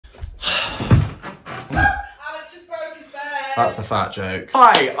That's a fat joke.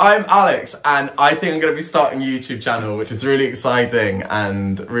 Hi, I'm Alex, and I think I'm going to be starting a YouTube channel, which is really exciting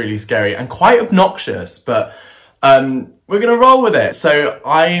and really scary and quite obnoxious, but we're going to roll with it. So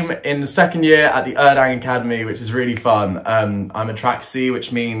I'm in the second year at the Urdang Academy, which is really fun. I'm a track C,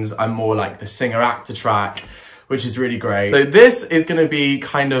 which means I'm more like the singer-actor track, which is really great. So this is going to be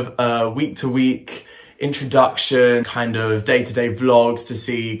kind of a week-to-week introduction, kind of day-to-day vlogs to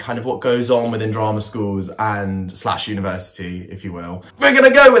see kind of what goes on within drama schools and / university, if you will. We're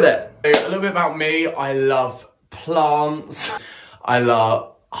gonna go with it. A little bit about me. I love plants. I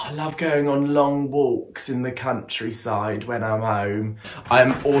love going on long walks in the countryside when I'm home.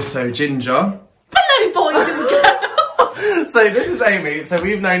 I'm also ginger. Hello, boys and girls. So this is Amy. So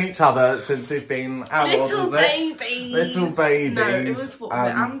we've known each other since we've been little babies. Little babies. No, it was what was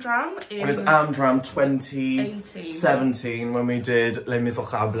it? Amdram. It was Amdram 2017 when we did Les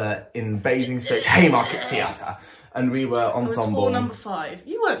Miserables in Basingstoke Haymarket Theatre, and we were ensemble. It was number 5.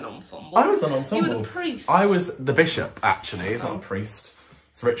 You weren't ensemble. I was an ensemble. You were the priest. I was the bishop, actually, not a priest.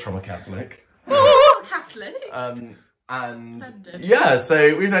 It's rich from a Catholic. Catholic. And yeah,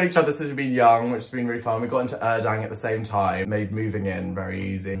 so we've known each other since we've been young, which has been really fun. We got into Urdang at the same time, made moving in very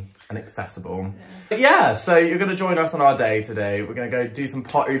easy and accessible. Yeah, so you're going to join us on our day today. We're going to go do some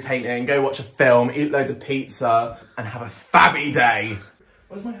pottery painting, go watch a film, eat loads of pizza, and have a fabby day.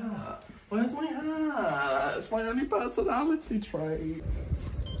 Where's my hat? Where's my hat? It's my only personality trait.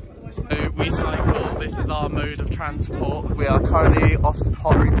 So we cycle. This is our mode of transport. We are currently off to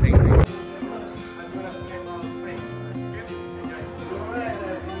pottery painting.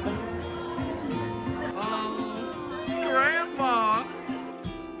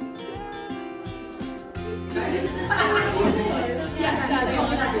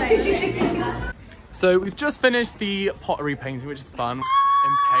 So we've just finished the pottery painting, which is fun,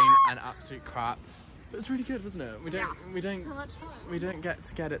 in paint and absolute crap. But it's really good, wasn't it? We don't get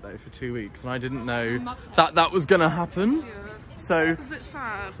to get it though for 2 weeks, and I didn't know that was gonna happen. Yeah. So it's a bit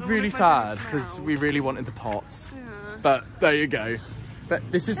sad. Really sad because we really wanted the pots. Yeah. But there you go. But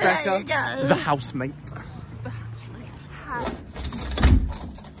this is Becca, the housemate. The housemate.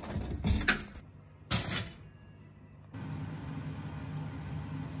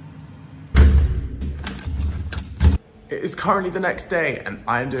 It is currently the next day and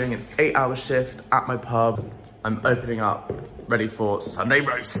I'm doing an 8-hour shift at my pub. I'm opening up, ready for Sunday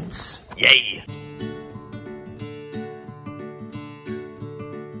roasts. Yay!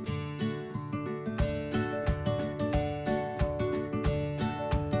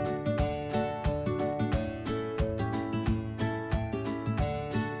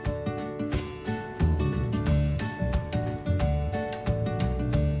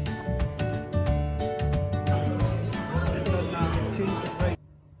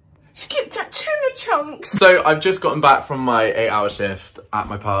 Skip that tuna chunks. So I've just gotten back from my 8-hour shift at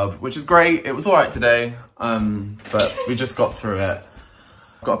my pub, which is great. It was all right today, but we just got through it.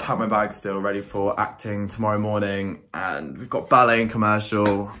 I've got to pack my bag still, ready for acting tomorrow morning, and we've got ballet and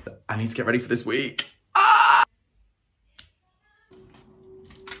commercial. I need to get ready for this week. Ah!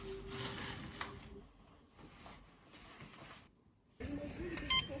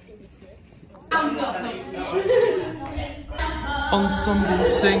 Ensemble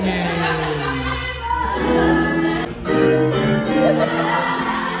singing.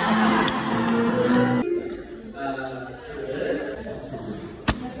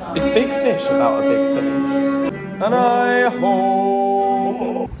 Is big fish about a big finish? And I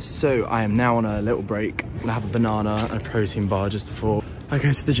hope. So I am now on a little break. I'm gonna have a banana and a protein bar just before I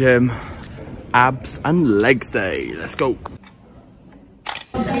go to the gym. Abs and legs day. Let's go.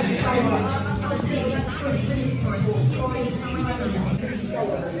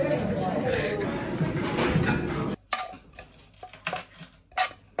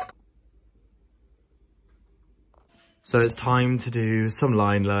 So it's time to do some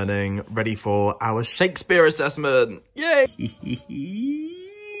line learning, ready for our Shakespeare assessment. Yay!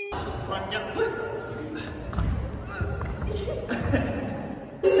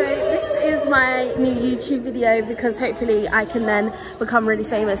 So this is my new YouTube video because hopefully I can then become really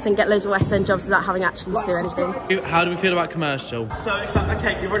famous and get loads of West End jobs without having actually to do anything. How do we feel about commercial? So excited.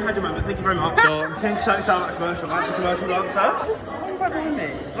 Okay, you've already had your moment. Thank you very much. I'm feeling so excited about commercial. That's a commercial dancer. Just right behind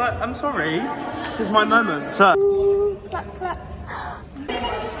me. Like, I'm sorry. This is my moment. So. Clap, clap.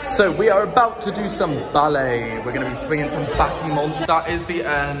 So we are about to do some ballet. We're going to be swinging some bâtiments. That is the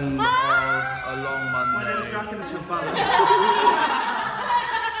end of a long Monday. It's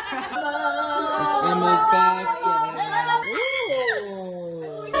Emma's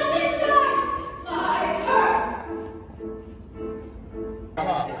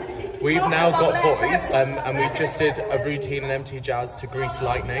birthday. We've now got boys, and we just did a routine in MT Jazz to Grease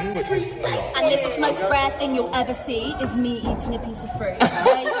Lightning, which was a lot. And this is the most rare thing you'll ever see, is me eating a piece of fruit.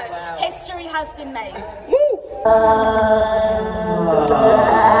 Okay? Wow. History has been made.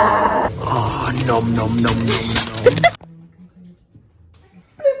 Oh, nom nom nom nom nom.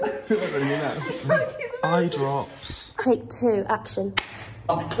 Eye drops. Take 2, action.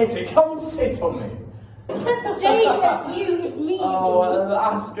 Kitty, come sit on me. Jay, yes, you hit me. Oh,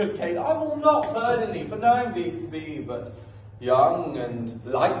 that's good, Kate. I will not burden thee for knowing thee to be but young and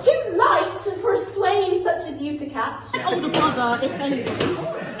light. Too light for a swain such as you to catch. Older brother, if anything.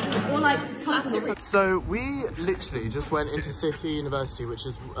 Or like flattery. So we literally just went into City University, which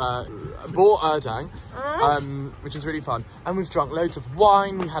is bought Urdang, which is really fun. And we've drunk loads of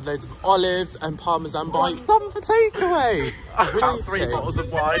wine. We had loads of olives and parmesan bites. Some for takeaway. About 3 bottles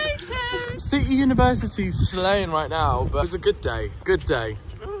of wine. City University's slaying right now, but it was a good day. Good day.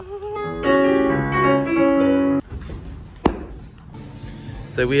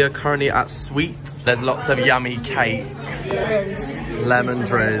 So we are currently at Sweet. There's lots of yummy cakes. It is. Lemon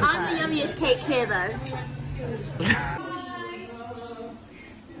drizz. I'm the yummiest cake here though.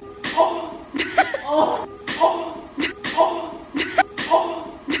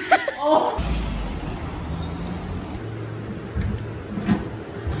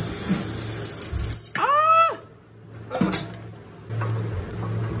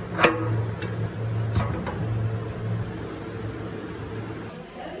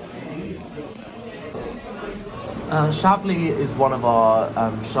 Chablis is one of our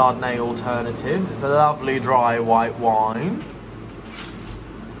Chardonnay alternatives. It's a lovely dry white wine.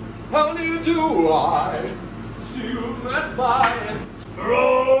 How do I assume that my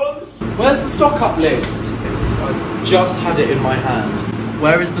rose? Where's the stock up list? I've just had it in my hand.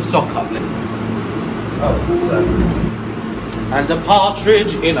 Where is the stock up list? Oh, it's and a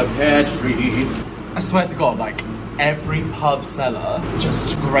partridge in a pear tree. I swear to God, like, every pub cellar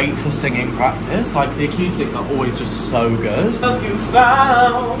just great for singing practice. Like, the acoustics are always just so good. Have you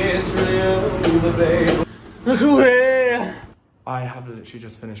found it's real, babe? Look away! I have literally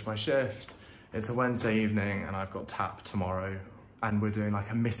just finished my shift. It's a Wednesday evening and I've got tap tomorrow, and we're doing like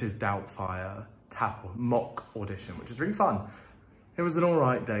a Mrs. Doubtfire tap mock audition, which is really fun. It was an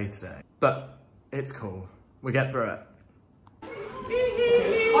alright day today, but it's cool. We get through it.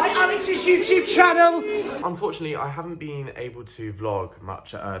 Hi, Alex's YouTube channel! Unfortunately, I haven't been able to vlog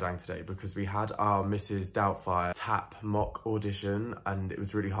much at Urdang today because we had our Mrs. Doubtfire tap mock audition, and it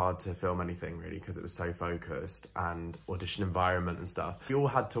was really hard to film anything really because it was so focused and audition environment and stuff. We all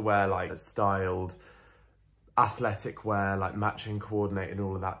had to wear like styled athletic wear, like matching, coordinated,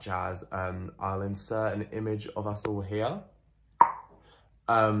 all of that jazz. I'll insert an image of us all here.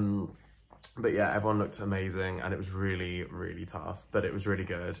 But yeah, everyone looked amazing and it was really, really tough, but it was really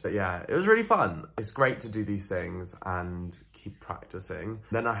good. But yeah, it was really fun. It's great to do these things and keep practicing.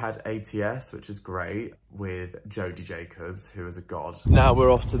 Then I had ATS, which is great, with Jodie Jacobs, who is a god. Now we're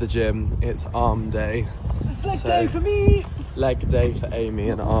off to the gym. It's arm day. It's leg day for me. Leg day for Amy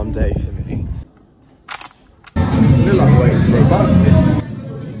and arm day for me. We're like waiting for a bus.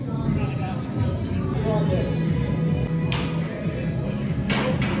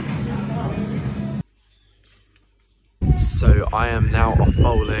 So I am now off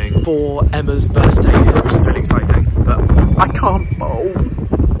bowling for Emma's birthday, which is really exciting, but I can't bowl.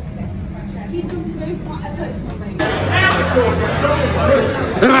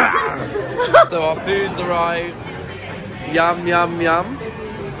 So our food's arrived. Yum, yum, yum.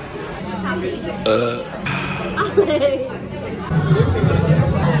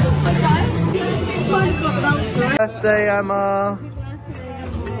 Birthday, Emma.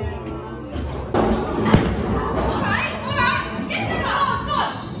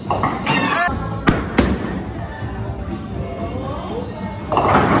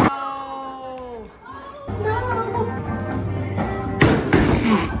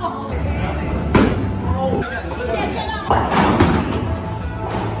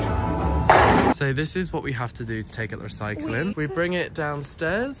 So this is what we have to do to take it to recycling. We bring it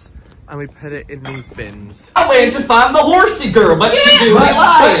downstairs and we put it in these bins. I went to find my horsey girl, but she do me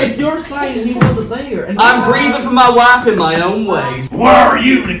lying. If you're saying he wasn't there, and I'm grieving for my wife in my own ways. Were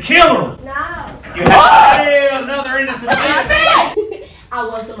you the killer? No. You had to kill another innocent man. I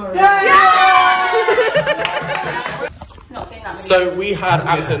was the murderer. Not seen that. So we had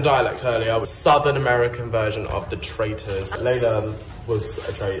accent and dialect earlier, with Southern American version of the Traitors. Layla was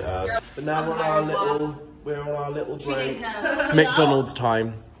a traitor. But now we're on our little break. McDonald's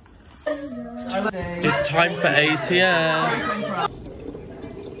time. It's time for ATM.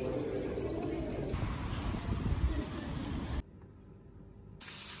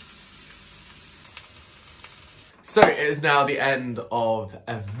 So it is now the end of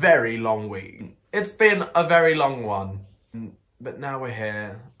a very long week. It's been a very long one, but now we're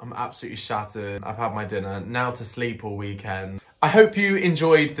here. I'm absolutely shattered. I've had my dinner, now to sleep all weekend. I hope you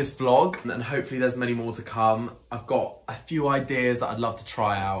enjoyed this vlog, and hopefully there's many more to come. I've got a few ideas that I'd love to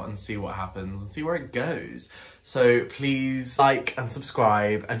try out and see what happens and see where it goes. So please like and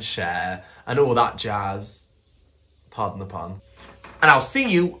subscribe and share and all that jazz. Pardon the pun. And I'll see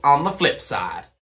you on the flip side.